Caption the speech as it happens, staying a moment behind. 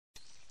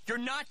You're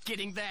not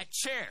getting that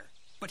chair.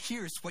 But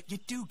here's what you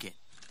do get.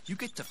 You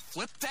get to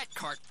flip that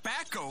cart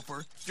back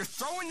over, you're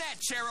throwing that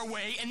chair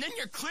away, and then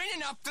you're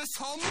cleaning up this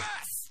whole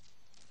mess.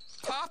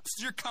 Pops,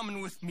 you're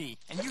coming with me.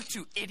 And you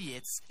two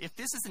idiots, if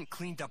this isn't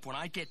cleaned up when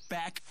I get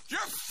back, you're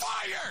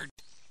fired!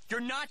 You're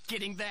not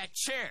getting that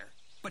chair.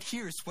 But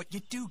here's what you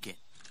do get.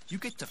 You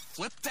get to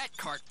flip that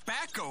cart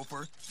back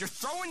over, you're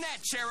throwing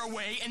that chair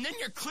away, and then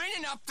you're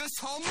cleaning up this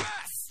whole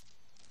mess.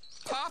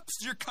 Pops,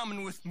 you're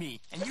coming with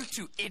me. And you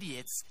two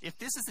idiots, if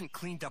this isn't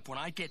cleaned up when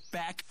I get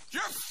back,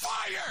 you're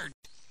fired!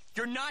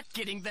 You're not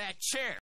getting that chair.